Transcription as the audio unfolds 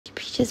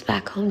beaches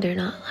back home, they're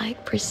not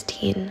like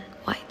pristine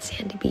white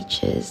sandy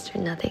beaches.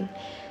 There's nothing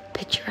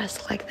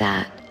picturesque like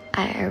that.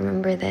 I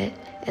remember that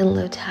in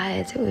low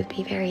tides it would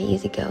be very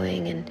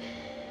easygoing, and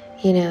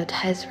you know,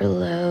 tides were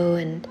low,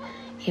 and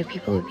you know,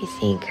 people would be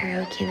singing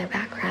karaoke in the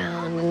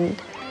background, and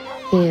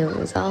you know, it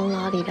was all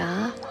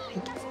la-di-da.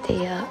 You could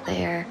stay up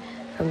there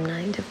from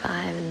 9 to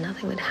 5 and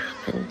nothing would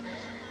happen.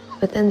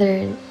 But then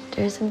there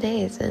are some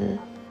days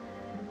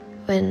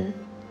when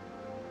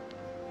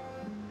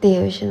the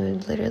ocean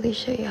would literally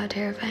show you how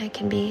terrifying it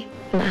can be.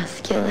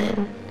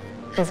 Masculine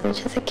as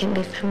much as it can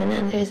be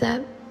feminine. There's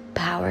that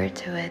power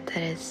to it that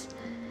is,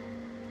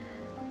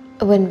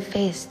 when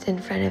faced in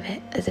front of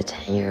it as a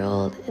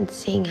 10-year-old and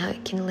seeing how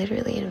it can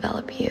literally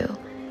envelop you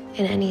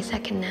in any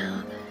second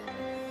now,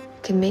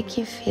 can make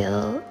you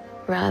feel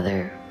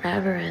rather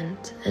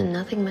reverent and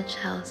nothing much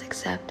else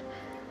except,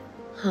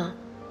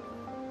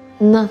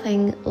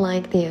 nothing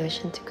like the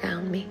ocean to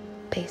ground me,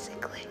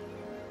 basically.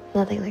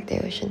 Nothing like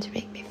the ocean to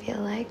make me feel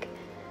like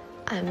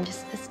I'm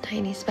just this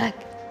tiny speck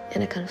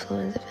in a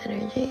confluence of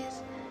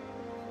energies.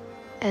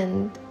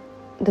 And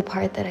the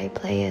part that I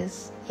play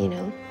is, you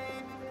know,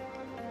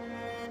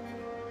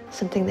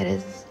 something that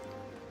is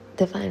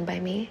defined by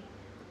me.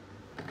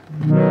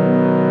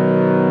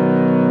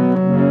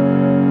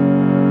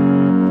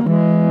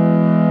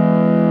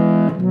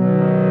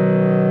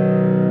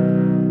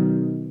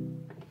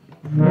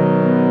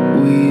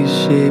 We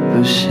shape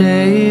a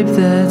shape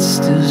that's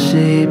still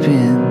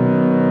shaping.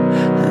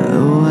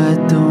 Though I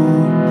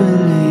don't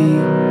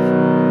believe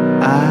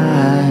I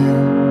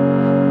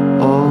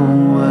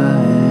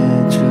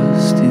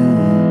trust you.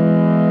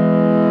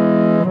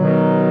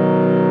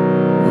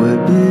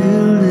 We're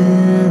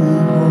building a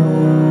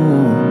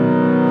home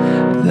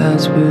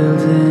that's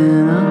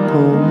building a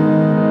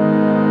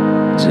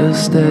home,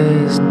 just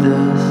as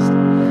dust